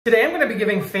be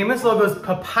giving Famous Logo's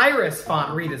Papyrus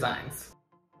font redesigns.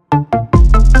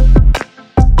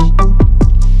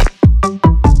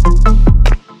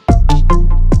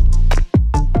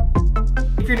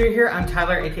 If you're new here, I'm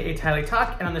Tyler, aka Tyler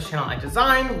Talk, and on this channel I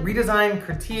design, redesign,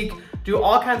 critique, do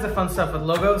all kinds of fun stuff with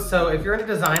logos, so if you're into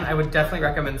design, I would definitely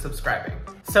recommend subscribing.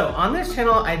 So on this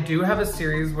channel, I do have a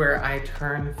series where I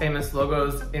turn Famous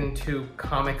Logos into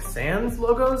Comic Sans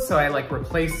logos, so I like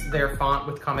replace their font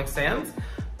with Comic Sans.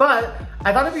 But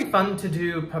I thought it'd be fun to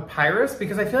do Papyrus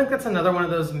because I feel like that's another one of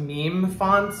those meme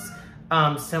fonts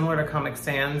similar to Comic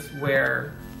Sans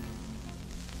where,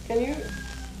 can you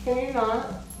not?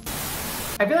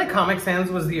 I feel like Comic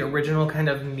Sans was the original kind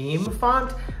of meme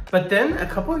font, but then a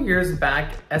couple years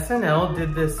back, SNL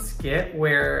did this skit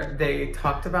where they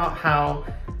talked about how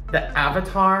the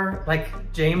avatar,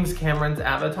 like James Cameron's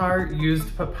avatar,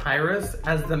 used Papyrus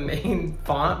as the main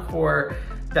font for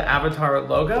the Avatar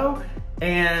logo.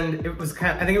 And it was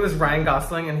I think it was Ryan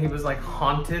Gosling, and he was like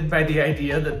haunted by the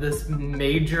idea that this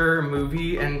major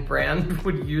movie and brand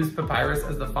would use Papyrus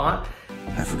as the font.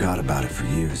 I forgot about it for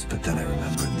years, but then I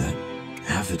remembered that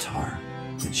Avatar,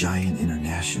 the giant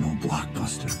international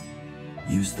blockbuster,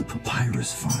 used the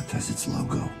Papyrus font as its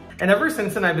logo. And ever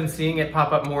since then, I've been seeing it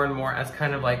pop up more and more as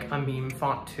kind of like a meme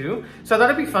font too. So I thought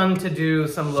it'd be fun to do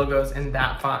some logos in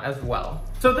that font as well.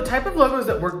 So the type of logos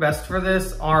that work best for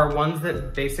this are ones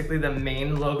that basically the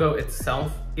main logo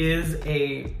itself is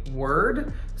a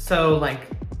word. So like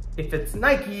if it's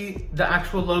Nike, the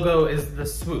actual logo is the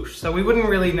swoosh. So we wouldn't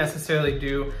really necessarily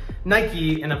do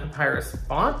Nike in a Papyrus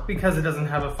font because it doesn't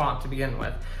have a font to begin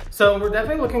with. So we're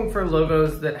definitely looking for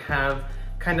logos that have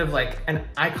kind of like an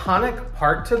iconic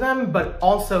part to them, but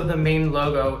also the main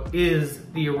logo is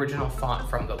the original font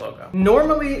from the logo.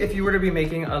 Normally, if you were to be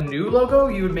making a new logo,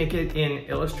 you would make it in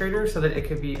Illustrator so that it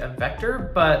could be a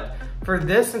vector, but for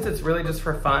this, since it's really just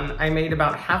for fun, I made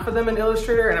about half of them in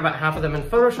Illustrator and about half of them in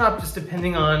Photoshop, just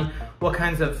depending on what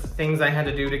kinds of things I had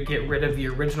to do to get rid of the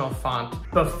original font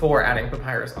before adding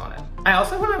Papyrus on it. I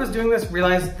also, when I was doing this,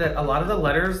 realized that a lot of the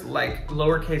letters, like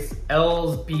lowercase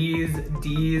L's, B's,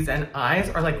 D's, and I's,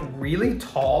 are like really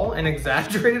tall and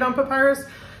exaggerated on Papyrus.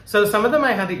 So some of them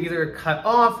I had to either cut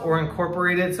off or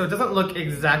incorporate it so it doesn't look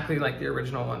exactly like the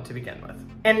original one to begin with.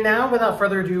 And now, without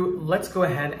further ado, let's go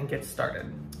ahead and get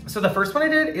started. So the first one I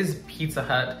did is Pizza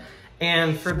Hut.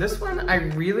 And for this one, I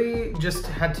really just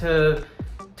had to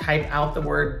type out the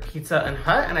word pizza and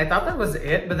hut, and I thought that was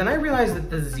it, but then I realized that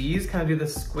the Z's kind of do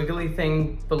this squiggly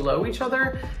thing below each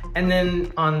other, and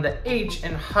then on the H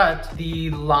in hut, the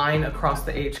line across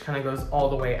the H kind of goes all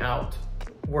the way out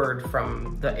word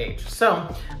from the H. So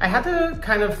I had to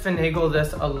kind of finagle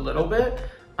this a little bit.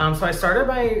 So I started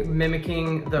by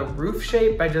mimicking the roof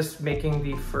shape by just making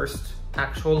the first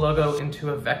actual logo into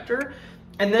a vector.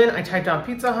 And then I typed out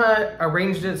Pizza Hut,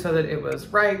 arranged it so that it was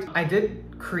right. I did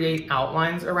create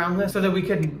outlines around this so that we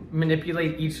could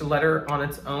manipulate each letter on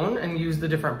its own and use the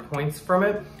different points from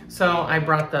it. So I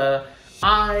brought the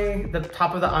I, the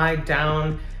top of the I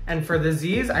down, and for the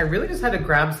Z's, I really just had to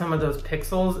grab some of those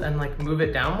pixels and like move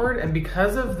it downward. And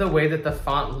because of the way that the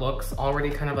font looks already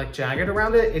kind of like jagged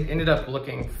around it, it ended up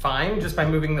looking fine just by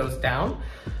moving those down.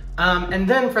 And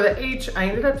then for the H, I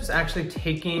ended up just actually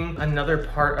taking another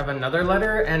part of another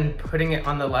letter and putting it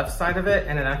on the left side of it,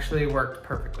 and it actually worked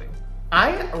perfectly.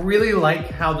 I really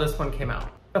like how this one came out.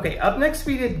 Okay, up next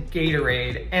we did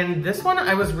Gatorade, and this one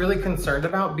I was really concerned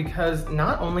about because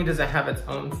not only does it have its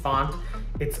own font,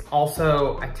 it's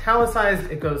also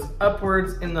italicized, it goes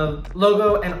upwards in the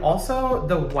logo, and also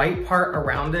the white part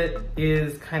around it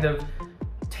is kind of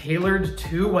tailored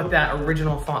to what that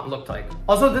original font looked like.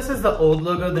 Also, this is the old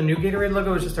logo. The new Gatorade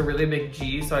logo is just a really big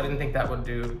G, so I didn't think that would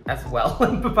do as well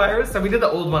in Papyrus. So we did the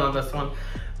old one on this one.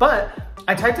 But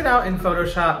I typed it out in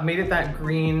Photoshop, made it that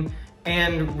green,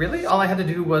 and really all I had to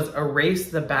do was erase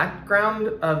the background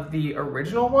of the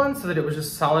original one so that it was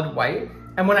just solid white.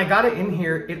 And when I got it in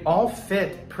here, it all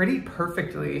fit pretty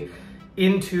perfectly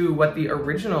into what the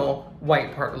original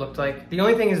white part looked like. The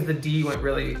only thing is the D went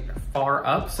really far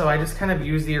up, so I just kind of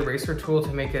used the eraser tool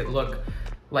to make it look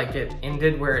like it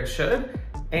ended where it should.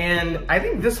 And I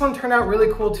think this one turned out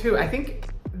really cool too. I think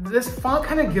this font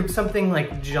kind of gives something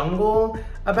like jungle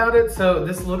about it. So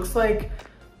this looks like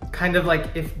kind of like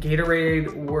if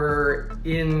Gatorade were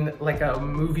in like a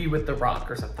movie with The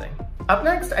Rock or something. Up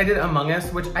next, I did Among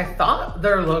Us, which I thought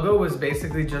their logo was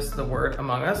basically just the word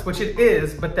Among Us, which it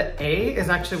is, but the A is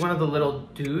actually one of the little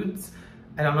dudes.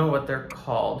 I don't know what they're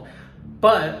called,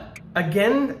 but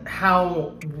Again,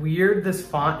 how weird this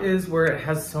font is where it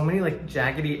has so many like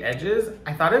jaggedy edges.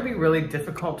 I thought it'd be really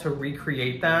difficult to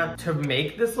recreate that to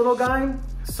make this little guy.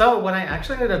 So what I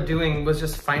actually ended up doing was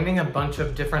just finding a bunch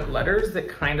of different letters that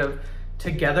kind of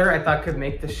together I thought could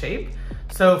make the shape.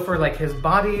 So for like his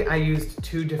body, I used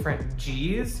 2 different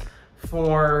G's.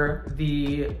 For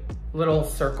the little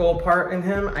circle part in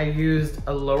him, I used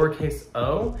a lowercase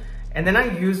o. And then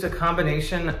I used a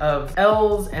combination of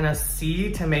L's and a C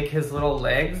to make his little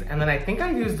legs. And then I think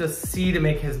I used a C to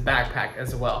make his backpack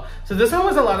as well. So this one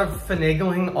was a lot of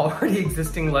finagling already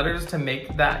existing letters to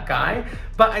make that guy.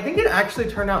 But I think it actually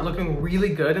turned out looking really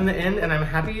good in the end. And I'm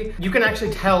happy. You can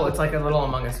actually tell it's like a little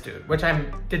Among Us dude, which I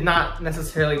did not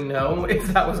necessarily know if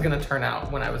that was gonna turn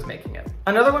out when I was making it.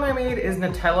 Another one I made is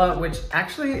Nutella, which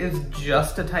actually is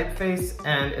just a typeface.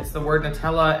 And it's the word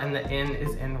Nutella and the N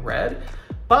is in red.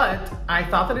 But I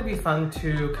thought that it'd be fun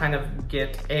to kind of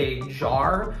get a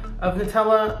jar of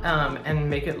Nutella and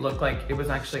make it look like it was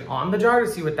actually on the jar to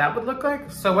see what that would look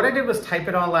like. So what I did was type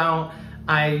it all out.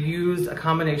 I used a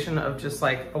combination of just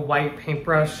like a white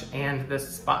paintbrush and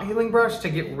this spot healing brush to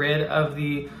get rid of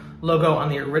the logo on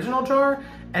the original jar.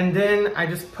 And then I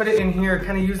just put it in here,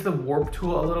 kind of used the warp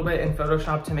tool a little bit in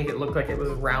Photoshop to make it look like it was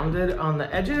rounded on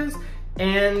the edges.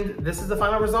 And this is the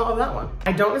final result of that one.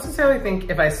 I don't necessarily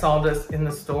think if I saw this in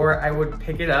the store, I would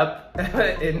pick it up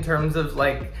in terms of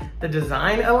like the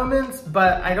design elements,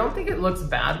 but I don't think it looks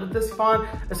bad with this font.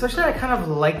 Especially I kind of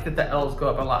like that the L's go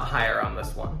up a lot higher on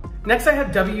this one. Next I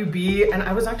had WB, and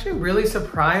I was actually really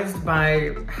surprised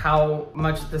by how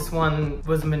much this one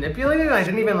was manipulated. I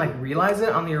didn't even like realize it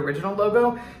on the original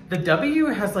logo. The W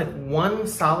has like one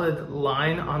solid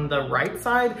line on the right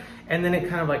side, and then it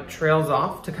kind of like trails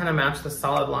off to kind of match the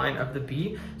solid line of the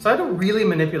B. So I had to really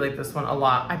manipulate this one a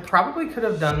lot. I probably could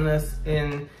have done this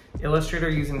in Illustrator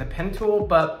using the pen tool,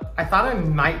 but I thought I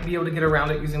might be able to get around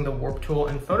it using the warp tool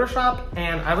in Photoshop,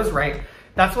 and I was right.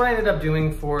 That's what I ended up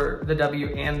doing for the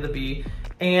W and the B.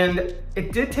 And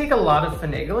it did take a lot of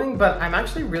finagling, but I'm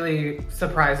actually really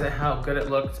surprised at how good it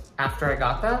looked after I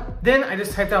got that. Then I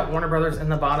just typed out Warner Brothers in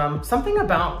the bottom. Something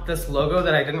about this logo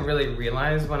that I didn't really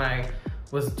realize when I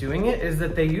was doing it is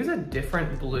that they use a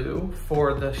different blue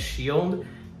for the shield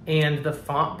and the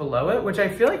font below it, which I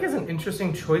feel like is an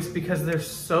interesting choice because they're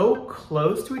so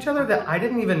close to each other that I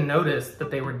didn't even notice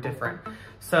that they were different.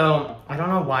 So I don't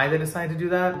know why they decided to do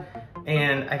that,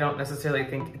 and I don't necessarily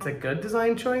think it's a good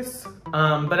design choice,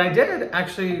 but I did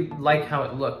actually like how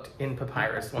it looked in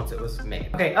Papyrus once it was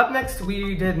made. Okay, up next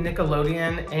we did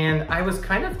Nickelodeon, and I was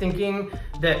kind of thinking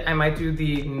that I might do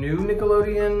the new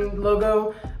Nickelodeon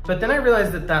logo, but then I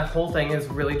realized that that whole thing is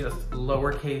really just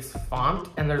lowercase font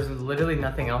and there's literally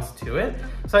nothing else to it.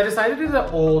 So I decided to do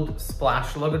the old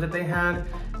Splash logo that they had.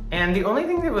 And the only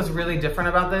thing that was really different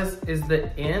about this is the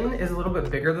N is a little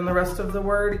bit bigger than the rest of the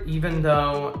word, even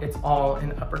though it's all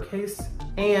in uppercase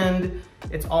and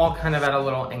it's all kind of at a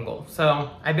little angle. So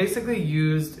I basically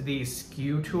used the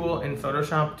skew tool in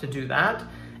Photoshop to do that.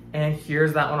 And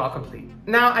here's that one all complete.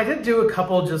 Now I did do a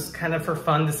couple just kind of for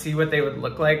fun to see what they would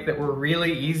look like that were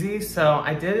really easy. So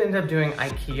I did end up doing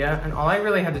IKEA, and all I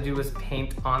really had to do was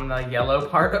paint on the yellow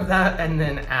part of that and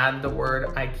then add the word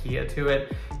IKEA to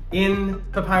it in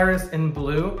Papyrus in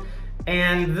blue.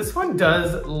 And this one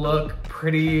does look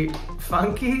pretty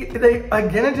funky.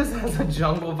 Again, it just has a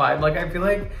jungle vibe. Like I feel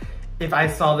like if I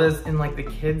saw this in like the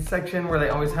kids section where they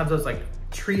always have those like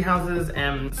tree houses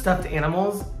and stuffed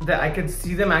animals, that I could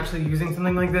see them actually using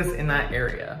something like this in that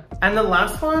area. And the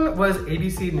last one was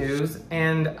ABC News,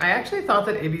 and I actually thought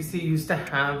that ABC used to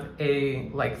have a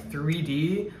like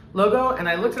 3D logo, and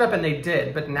I looked it up and they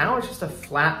did, but now it's just a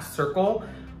flat circle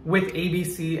with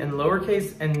ABC in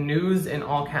lowercase and news in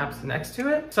all caps next to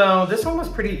it. So this one was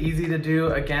pretty easy to do.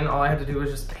 Again, all I had to do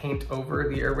was just paint over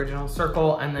the original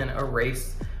circle and then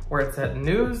erase where it said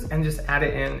news and just add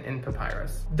it in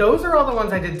Papyrus. Those are all the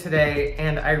ones I did today,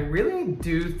 and I really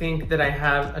do think that I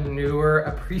have a newer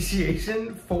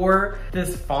appreciation for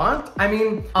this font. I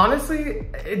mean, honestly,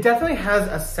 it definitely has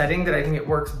a setting that I think it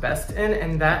works best in,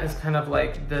 and that is kind of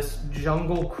like this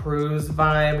jungle cruise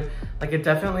vibe. Like it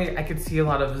definitely, I could see a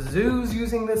lot of zoos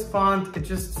using this font. It's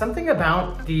just something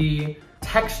about the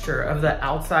texture of the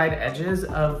outside edges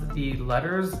of the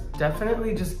letters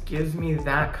definitely just gives me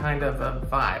that kind of a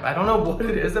vibe. I don't know what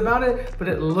it is about it, but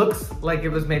it looks like it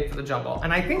was made for the jungle.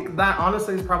 And I think that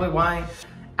honestly is probably why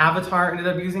Avatar ended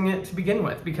up using it to begin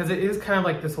with, because it is kind of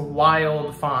like this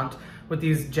wild font with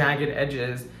these jagged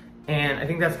edges. And I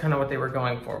think that's kind of what they were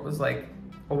going for, was like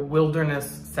a wilderness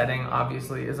setting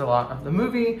obviously is a lot of the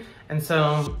movie. And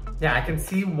so, yeah, I can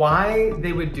see why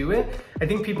they would do it. I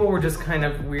think people were just kind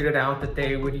of weirded out that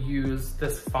they would use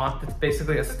this font that's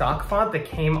basically a stock font that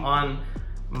came on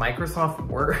Microsoft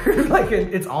Word. Like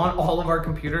it's on all of our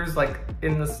computers, like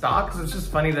in the stock. So it's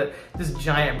just funny that this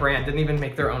giant brand didn't even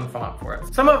make their own font for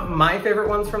it. Some of my favorite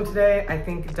ones from today, I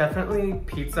think definitely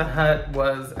Pizza Hut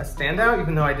was a standout,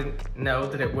 even though I didn't know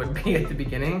that it would be at the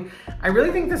beginning. I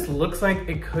really think this looks like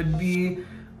it could be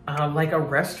like a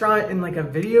restaurant in like a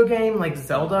video game, like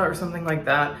Zelda or something like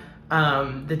that,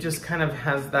 that just kind of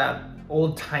has that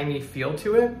old-timey feel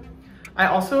to it. I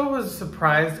also was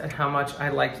surprised at how much I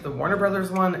liked the Warner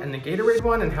Brothers one and the Gatorade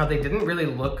one and how they didn't really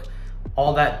look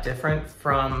all that different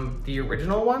from the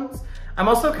original ones. I'm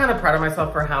also kind of proud of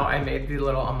myself for how I made the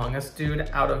little Among Us dude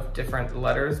out of different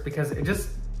letters, because it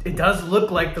does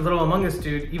look like the little Among Us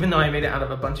dude, even though I made it out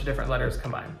of a bunch of different letters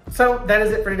combined. So that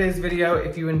is it for today's video.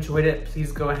 If you enjoyed it,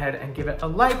 please go ahead and give it a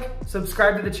like,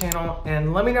 subscribe to the channel,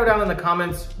 and let me know down in the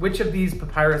comments which of these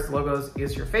Papyrus logos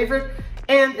is your favorite.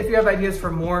 And if you have ideas for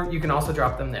more, you can also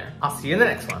drop them there. I'll see you in the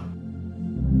next one.